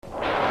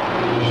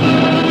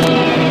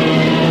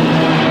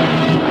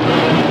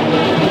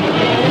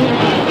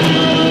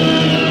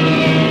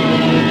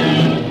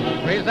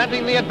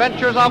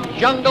Adventures of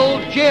Jungle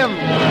Jim.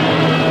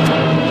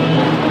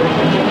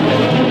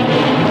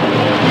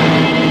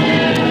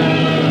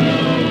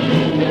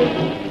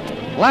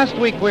 Last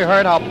week we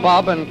heard how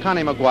Bob and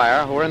Connie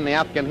McGuire, who were in the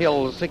Afghan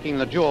hills seeking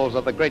the jewels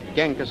of the great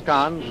Genghis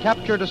Khan,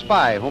 captured a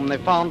spy whom they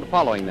found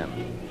following them.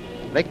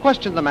 They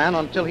questioned the man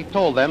until he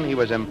told them he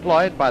was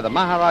employed by the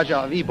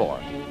Maharaja of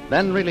Ybor,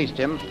 then released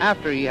him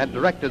after he had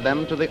directed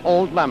them to the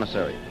old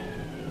lamasery.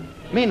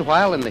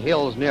 Meanwhile, in the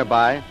hills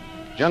nearby,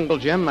 Jungle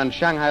Jim and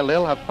Shanghai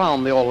Lil have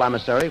found the old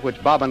lamasery,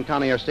 which Bob and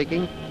Connie are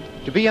seeking,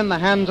 to be in the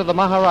hands of the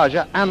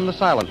Maharaja and the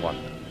Silent One,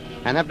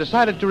 and have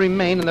decided to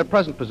remain in their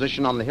present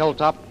position on the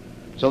hilltop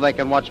so they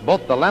can watch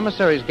both the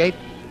lamasery's gate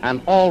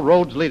and all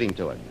roads leading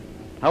to it.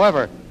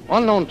 However,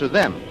 unknown to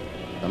them,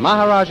 the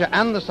Maharaja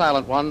and the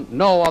Silent One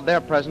know of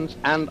their presence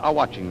and are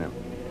watching them.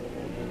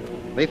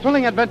 The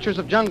thrilling adventures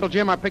of Jungle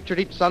Jim are pictured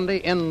each Sunday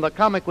in the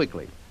Comic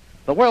Weekly,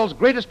 the world's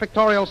greatest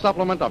pictorial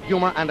supplement of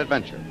humor and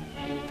adventure.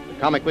 The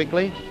Comic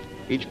Weekly,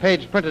 each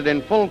page printed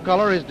in full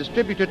color, is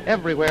distributed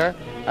everywhere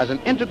as an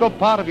integral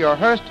part of your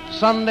Hearst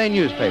Sunday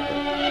newspaper.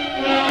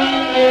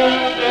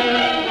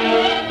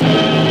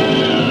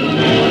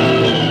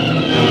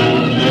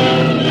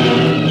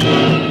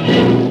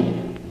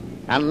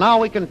 And now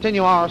we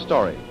continue our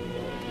story.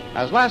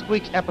 As last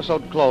week's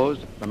episode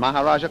closed, the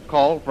Maharaja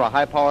called for a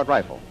high-powered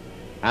rifle,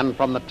 and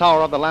from the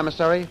tower of the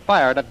lamasery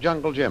fired at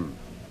Jungle Jim.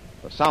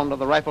 The sound of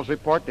the rifle's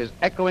report is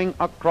echoing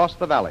across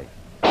the valley.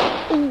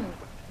 Ooh.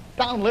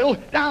 Down, Lil.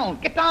 Down.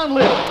 Get down,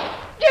 Lil.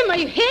 Jim, are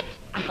you hit?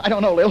 I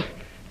don't know, Lil.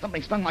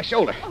 Something stung my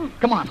shoulder. Oh.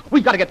 Come on.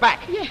 We've got to get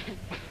back. Yeah.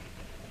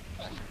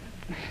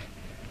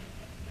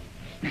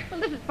 Well,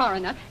 this is far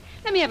enough.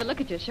 Let me have a look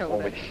at your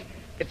shoulder. Oh,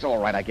 it's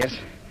all right, I guess.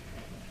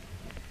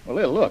 Well,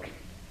 Lil, look.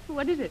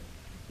 What is it?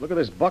 Look at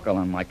this buckle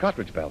on my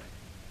cartridge belt.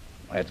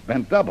 Why, it's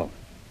bent double.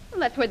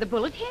 Well, that's where the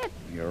bullet hit.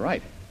 You're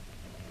right.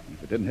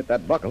 If it didn't hit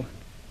that buckle,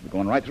 it was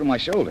going right through my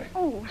shoulder.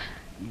 Oh.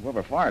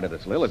 Whoever fired at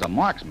us, Lil, is a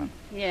marksman.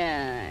 Yeah,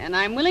 and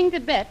I'm willing to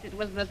bet it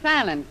was the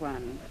Silent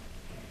One.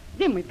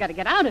 Jim, we've got to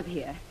get out of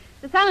here.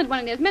 The Silent One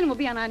and his men will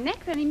be on our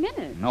necks any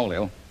minute. No,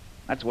 Lil.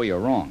 That's where you're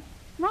wrong.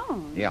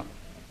 Wrong? Yeah.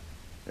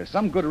 There's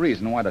some good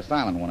reason why the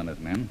Silent One and his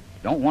men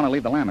don't want to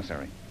leave the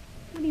lamasery.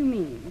 What do you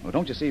mean? Well,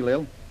 don't you see,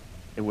 Lil?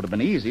 It would have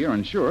been easier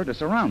and surer to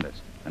surround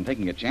us than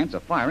taking a chance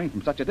of firing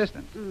from such a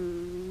distance.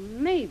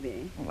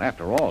 Maybe. Well,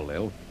 after all,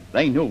 Lil,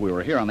 they knew we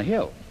were here on the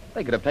hill.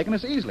 They could have taken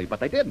us easily,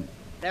 but they didn't.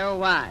 So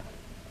what?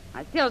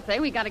 I still say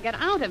we got to get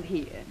out of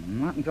here.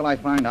 Not until I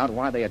find out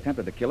why they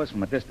attempted to kill us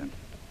from a distance.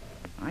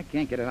 I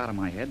can't get it out of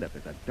my head that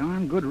there's a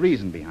darn good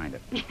reason behind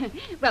it.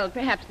 Well,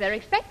 perhaps they're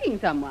expecting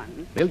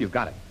someone. Bill, you've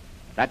got it.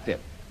 That's it.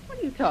 What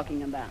are you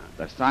talking about?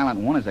 The Silent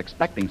One is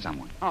expecting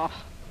someone. Oh.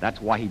 That's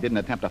why he didn't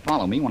attempt to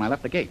follow me when I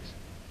left the gates.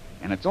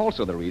 And it's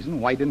also the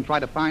reason why he didn't try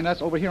to find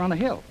us over here on the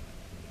hill.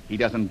 He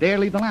doesn't dare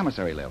leave the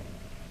lamasery, Lil.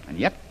 And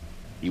yet,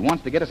 he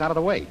wants to get us out of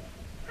the way.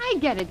 I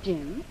get it,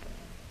 Jim.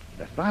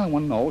 The Silent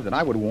One knows that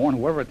I would warn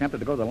whoever attempted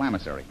to go to the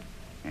lamasery.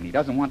 And he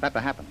doesn't want that to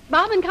happen.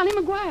 Bob and Connie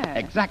McGuire.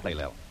 Exactly,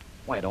 Lil.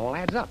 Why, it all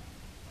adds up.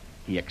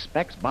 He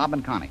expects Bob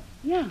and Connie.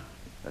 Yeah.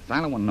 The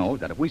Silent One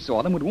knows that if we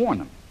saw them, we'd warn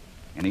them.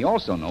 And he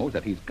also knows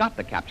that he's got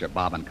to capture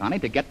Bob and Connie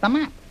to get the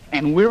map.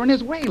 And we're in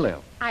his way,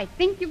 Lil. I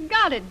think you've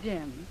got it,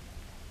 Jim.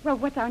 Well,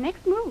 what's our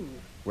next move?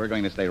 We're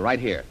going to stay right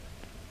here.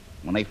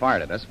 When they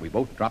fired at us, we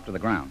both dropped to the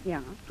ground.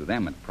 Yeah. To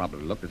them, it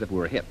probably looked as if we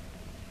were hit.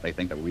 They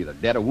think that we were either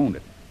dead or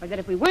wounded. Or that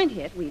if we weren't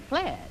hit, we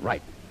fled.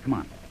 Right. Come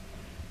on.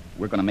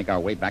 We're going to make our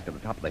way back to the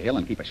top of the hill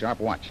and keep a sharp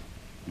watch.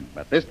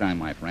 But this time,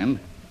 my friend,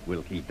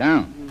 we'll keep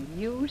down.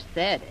 You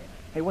said it.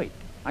 Hey, wait.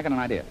 I got an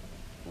idea.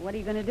 What are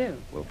you going to do?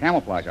 We'll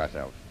camouflage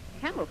ourselves.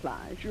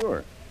 Camouflage?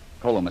 Sure.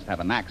 Colo must have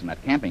an axe in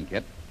that camping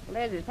kit. Well,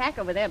 there's his pack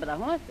over there by the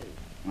horses.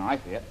 Oh, I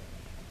see it.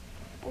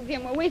 Oh,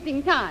 Jim, we're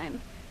wasting time.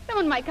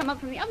 Someone might come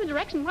up from the other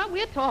direction while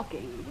we're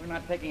talking. We're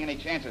not taking any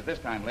chances this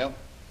time, Lil.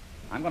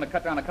 I'm going to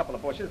cut down a couple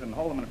of bushes and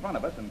hold them in front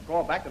of us and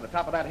crawl back to the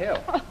top of that hill.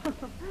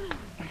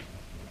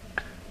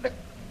 Look,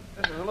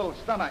 this is a little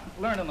stunt I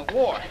learned in the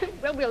war.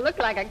 Well, we'll look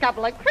like a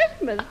couple of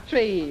Christmas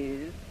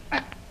trees.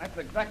 That's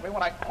exactly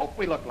what I hope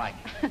we look like.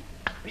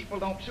 People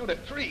don't shoot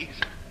at trees.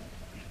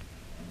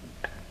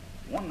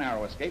 One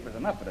narrow escape is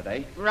enough for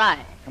today.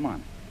 Right. Come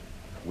on.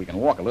 We can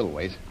walk a little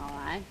ways. All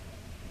right.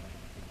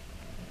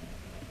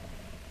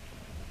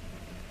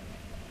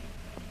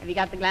 Have you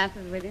got the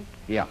glasses with you?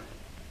 Yeah.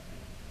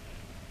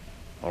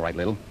 All right,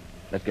 Little.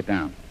 Let's get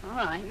down. All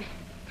right.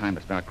 Time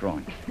to start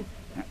crawling.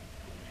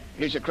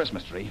 Here's your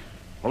Christmas tree.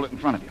 Hold it in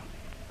front of you.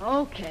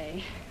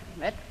 Okay.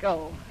 Let's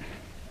go.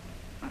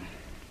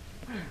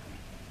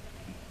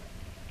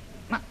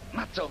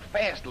 Not so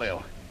fast,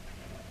 Lil.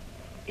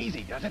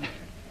 Easy, does it?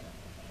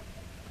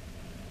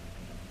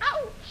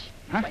 Ouch!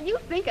 Huh? Well, you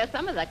think of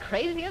some of the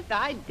craziest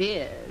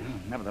ideas.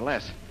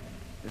 Nevertheless,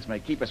 this may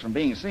keep us from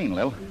being seen,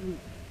 Lil.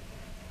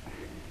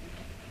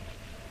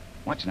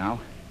 Watch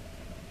now.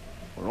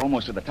 We're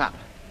almost to the top.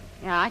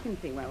 Yeah, I can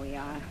see where we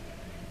are.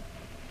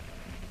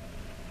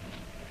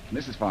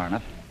 This is far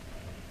enough.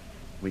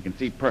 We can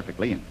see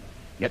perfectly, and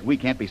yet we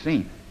can't be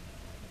seen.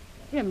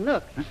 Jim,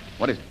 look. Huh?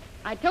 What is it?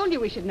 I told you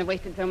we shouldn't have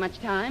wasted so much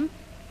time.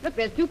 Look,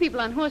 there's 2 people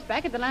on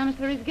horseback at the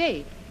lamasery's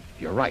gate.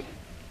 You're right.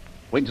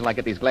 Wait until I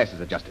get these glasses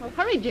adjusted. Oh,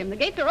 hurry, Jim. The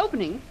gates are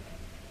opening.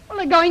 Well,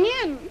 they're going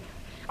in.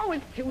 Oh,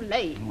 it's too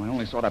late. Oh, I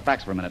only saw their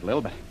backs for a minute,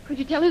 Lil, but Could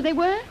you tell who they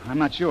were? I'm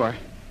not sure.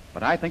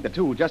 But I think the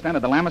 2 who just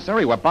entered the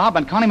lamasery were Bob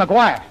and Connie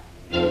McGuire.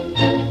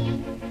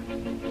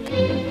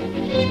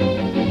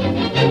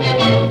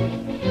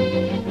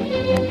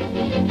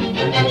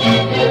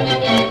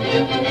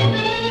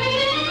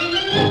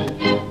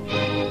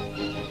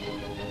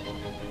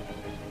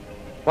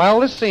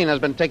 While this scene has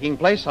been taking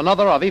place,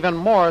 another of even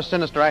more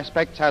sinister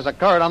aspects has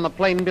occurred on the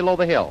plain below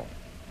the hill.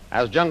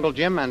 As Jungle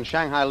Jim and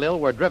Shanghai Lil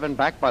were driven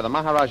back by the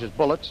Maharaja's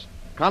bullets,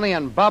 Connie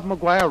and Bob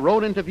McGuire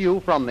rode into view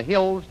from the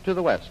hills to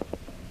the west.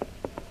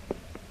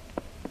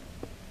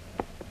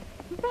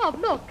 Bob,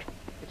 look.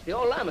 It's the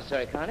old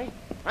lamasery, Connie.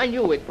 I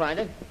knew we'd find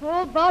it.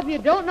 Oh, Bob, you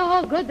don't know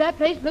how good that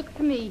place looks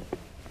to me.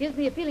 Gives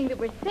me a feeling that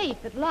we're safe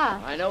at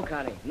last. I know,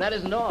 Connie. And that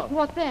isn't all.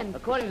 What then?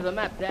 According to the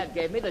map Dad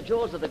gave me, the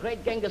jewels of the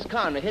great Genghis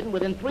Khan are hidden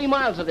within 3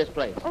 miles of this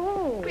place.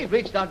 Oh. We've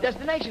reached our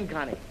destination,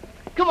 Connie.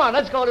 Come on,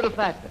 let's go a little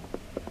faster.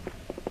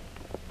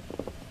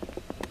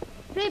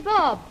 Say,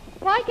 Bob,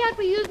 why can't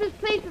we use this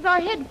place as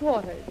our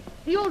headquarters?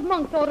 The old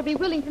monks ought to be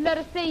willing to let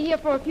us stay here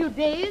for a few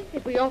days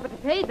if we offer to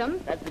pay them.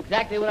 That's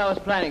exactly what I was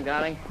planning,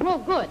 darling. Oh,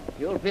 good.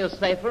 You'll feel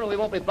safer and we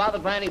won't be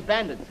bothered by any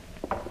bandits.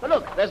 But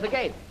look, there's the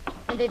gate.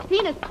 And they've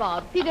seen us,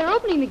 Bob. See, they're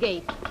opening the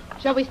gate.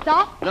 Shall we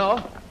stop?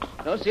 No.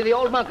 No, see, the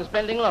old monk is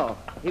bending low.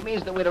 He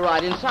means that we're to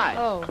ride inside.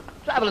 Oh.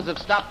 Travelers have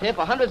stopped here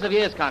for hundreds of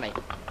years, Connie.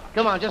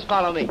 Come on, just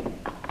follow me.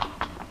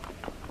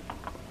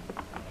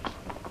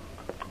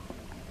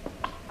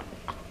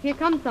 Here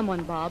comes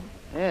someone, Bob.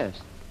 Yes.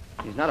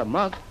 He's not a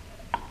monk.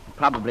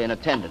 Probably an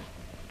attendant.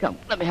 Come,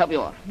 let me help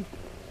you off.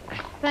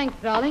 Thanks,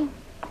 darling.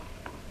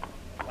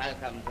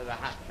 Welcome to the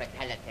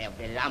hospitality of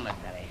the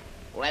lamasery.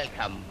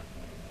 Welcome.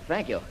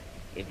 Thank you.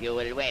 If you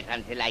will wait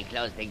until I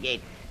close the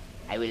gates,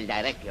 I will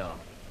direct you.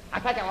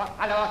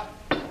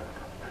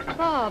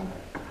 Bob,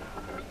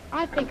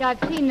 I think I've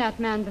seen that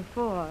man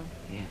before.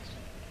 Yes.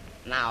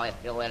 Now, if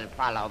you will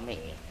follow me.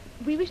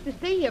 We wish to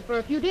stay here for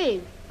a few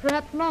days,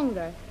 perhaps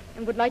longer,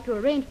 and would like to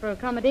arrange for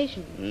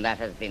accommodation. That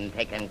has been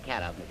taken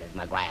care of, Mrs.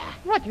 McGuire.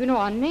 What, you know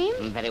our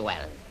names? Very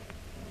well.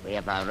 We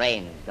have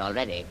arranged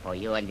already for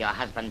you and your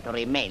husband to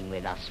remain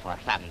with us for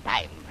some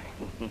time.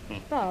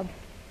 Bob,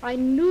 I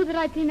knew that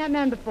I'd seen that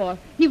man before.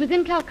 He was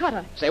in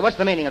Calcutta. Say, what's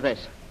the meaning of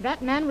this?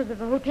 That man was at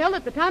the hotel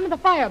at the time of the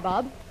fire,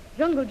 Bob.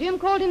 Jungle Jim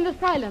called him the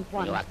Silent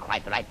One. You are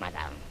quite right,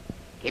 madame.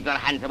 Keep your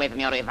hands away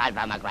from your revolver,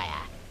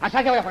 McGuire. Let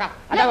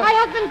my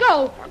husband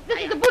go.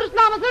 This is the Buddhist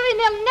lamasery, and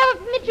they'll never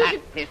permit you to...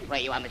 Not this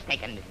way. You are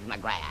mistaken, Mrs.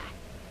 McGuire.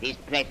 This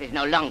place is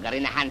no longer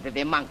in the hands of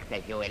the monks,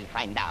 as you will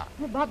find out.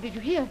 Oh, Bob, did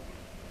you hear?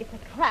 It's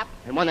a trap.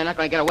 And one they're not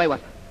going to get away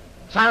with.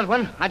 Silent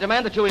One, I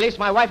demand that you release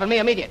my wife and me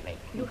immediately.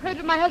 You heard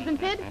what my husband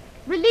said?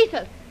 Release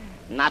us.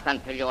 Not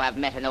until you have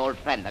met an old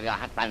friend of your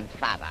husband's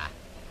father.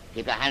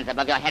 Keep your hands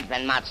above your heads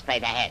and march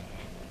straight ahead.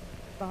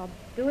 Bob,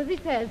 do as he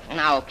says.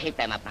 Now, keep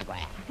them up,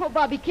 McGuire. Oh,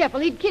 Bob, be careful.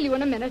 He'd kill you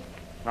in a minute.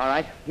 All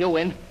right, you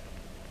win.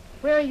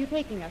 Where are you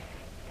taking us?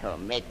 To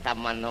meet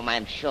someone whom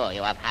I'm sure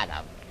you have heard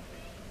of.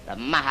 The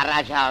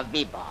Maharaja of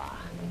Viborg.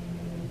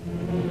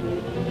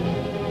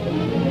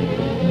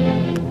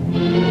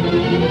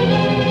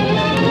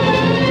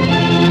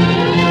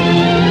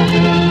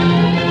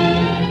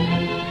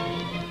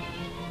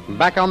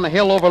 Back on the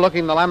hill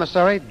overlooking the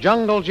lamasery,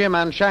 Jungle Jim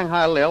and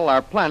Shanghai Lil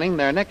are planning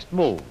their next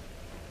move.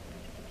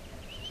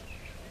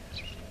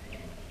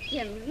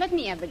 Jim, let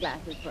me have the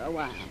glasses for a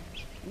while.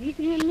 Have you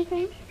seen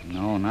anything?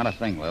 No, not a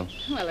thing, Lil.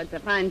 Well, it's a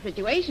fine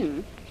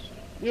situation.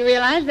 You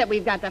realize that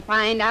we've got to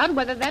find out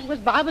whether that was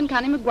Bob and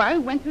Connie McGuire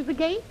who went through the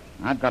gate?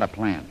 I've got a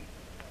plan.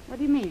 What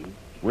do you mean?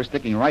 We're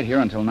sticking right here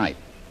until night.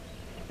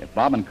 If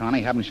Bob and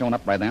Connie haven't shown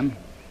up by then,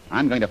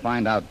 I'm going to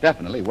find out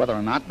definitely whether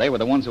or not they were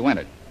the ones who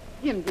entered.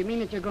 Jim, do you mean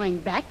that you're going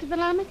back to the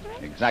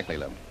lamasery? Exactly,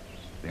 Lil.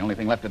 The only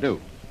thing left to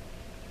do.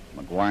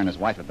 McGuire and his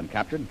wife have been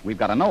captured. We've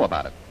got to know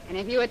about it. And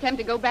if you attempt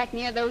to go back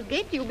near those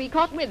gates, you'll be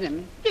caught with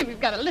them. Jim, you've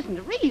got to listen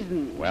to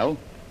reason. Well,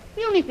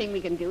 The only thing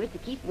we can do is to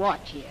keep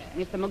watch here.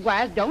 And if the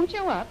McGuires don't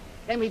show up,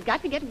 then we've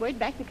got to get word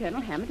back to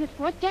Colonel Hammett at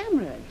Fort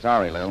Jamrud.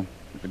 sorry, Lil.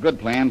 It's a good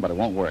plan, but it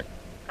won't work.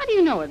 How do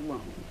you know it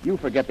won't? You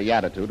forget the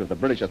attitude of the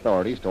British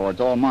authorities towards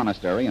all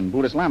monastery and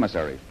Buddhist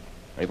lamaseries.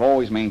 They've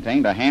always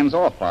maintained a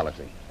hands-off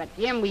policy. But,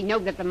 Jim, we know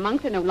that the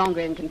monks are no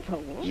longer in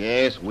control.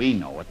 Yes, we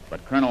know it,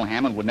 but Colonel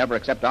Hammond would never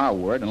accept our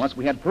word unless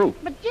we had proof.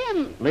 But,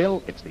 Jim...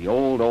 Lil, it's the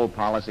old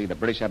policy the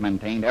British have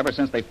maintained ever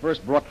since they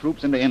first brought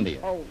troops into India.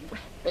 Oh,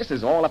 This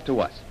is all up to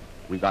us.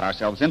 We've got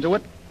ourselves into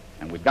it,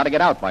 and we've got to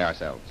get out by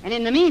ourselves. and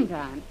in the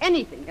meantime,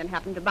 anything can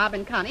happen to Bob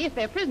and Connie if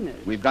they're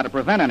prisoners. We've got to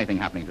prevent anything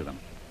happening to them.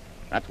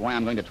 That's why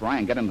I'm going to try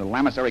and get into the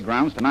lamasery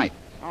grounds tonight.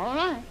 All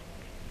right.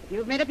 If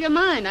you've made up your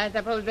mind, I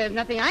suppose there's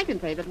nothing I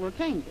can say that will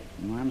change it.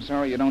 Well, I'm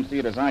sorry you don't see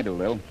it as I do,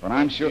 Lil, but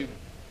I'm sure...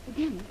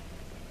 Jim,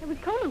 it was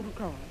Colo who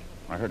called.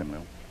 I heard him,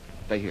 Lil.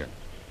 Stay here.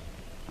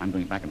 I'm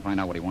going back and find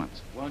out what he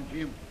wants. One,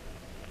 Jim.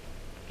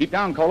 Keep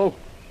down, Colo.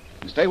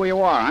 And stay where you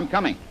are. I'm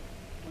coming.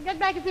 Well, get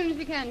back as soon as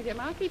you can, Jim.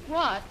 I'll keep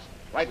watch.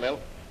 Right, Lil.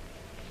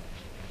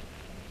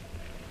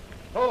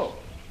 Colo.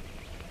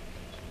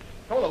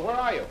 Colo, where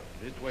are you?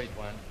 This way,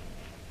 Tuan.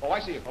 Oh, I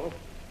see you, Colo.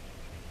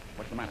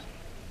 What's the matter?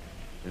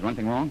 Is there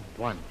anything wrong?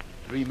 Tuan,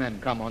 3 men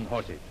come on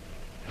horses.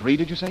 3,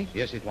 did you say?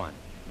 Yes, Tuan.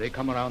 They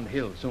come around the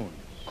hill soon.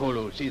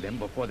 Kolo see them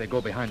before they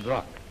go behind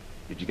rock.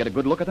 Did you get a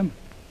good look at them?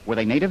 Were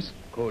they natives?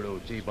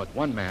 Kolo see but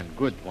 1 man,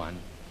 good Tuan.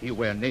 He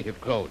wear native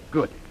clothes.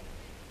 Good.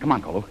 Come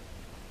on, Colo.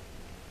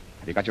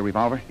 Have you got your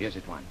revolver? Yes,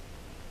 Tuan.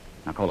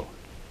 Now, Colo,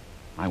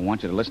 I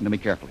want you to listen to me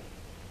carefully.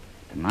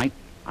 Tonight,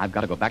 I've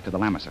got to go back to the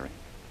lamasery.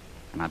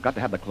 And I've got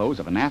to have the clothes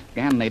of an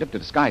Afghan native to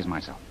disguise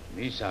myself.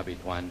 Me sabi,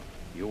 Tuan.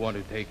 You want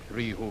to take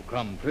 3 who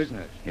come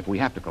prisoners. If we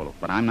have to, Colo,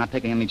 but I'm not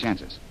taking any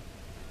chances.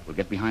 We'll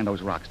get behind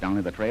those rocks down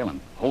near the trail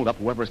and hold up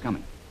whoever is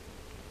coming.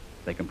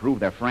 If they can prove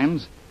they're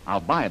friends,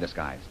 I'll buy a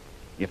disguise.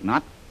 If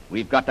not,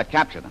 we've got to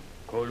capture them.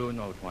 Kolo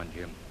no, Tuan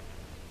Jim.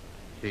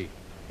 See,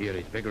 here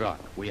is big rock.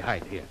 We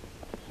hide here.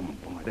 Oh,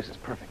 boy, this is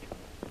perfect.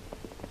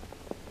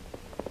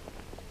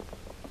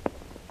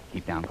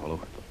 Keep down, Colo.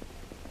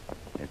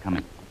 They're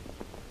coming.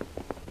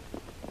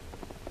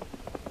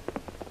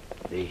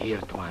 They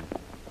here, Tuan.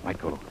 Right,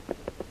 Colo.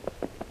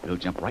 We'll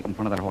jump right in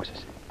front of their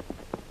horses.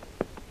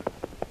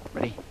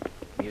 Ready?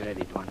 Be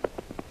ready, Tuan.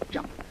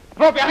 Jump.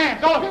 Throw up your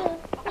hands, all of you!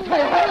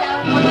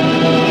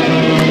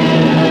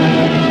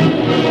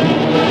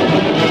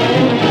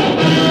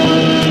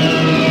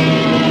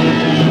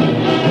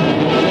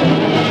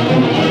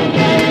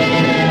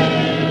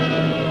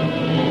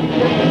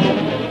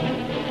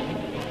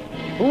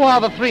 Who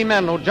are the 3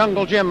 men who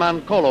Jungle Jim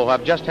and Kolo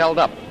have just held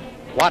up?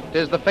 What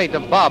is the fate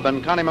of Bob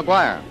and Connie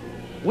McGuire?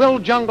 Will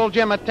Jungle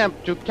Jim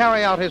attempt to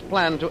carry out his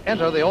plan to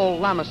enter the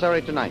old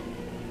lamasery tonight?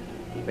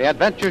 The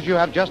adventures you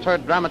have just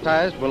heard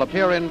dramatized will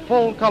appear in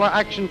full-color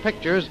action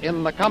pictures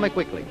in the Comic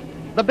Weekly,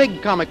 the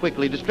big Comic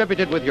Weekly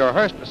distributed with your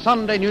Hearst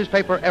Sunday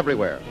newspaper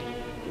everywhere.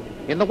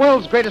 In the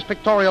world's greatest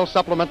pictorial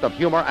supplement of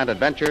humor and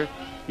adventure,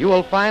 you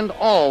will find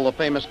all the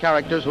famous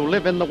characters who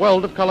live in the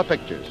world of color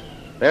pictures.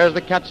 There's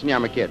the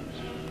Katzenjammer Kids,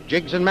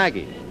 Jiggs and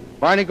Maggie,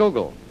 Barney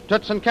Google,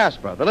 Toots and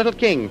Casper, the Little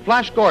King,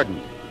 Flash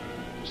Gordon.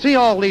 See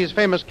all these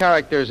famous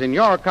characters in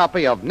your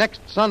copy of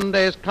next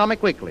Sunday's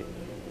Comic Weekly.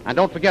 And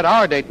don't forget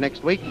our date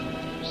next week,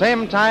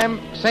 same time,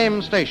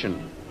 same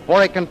station,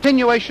 for a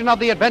continuation of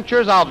the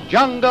adventures of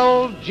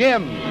Jungle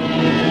Jim.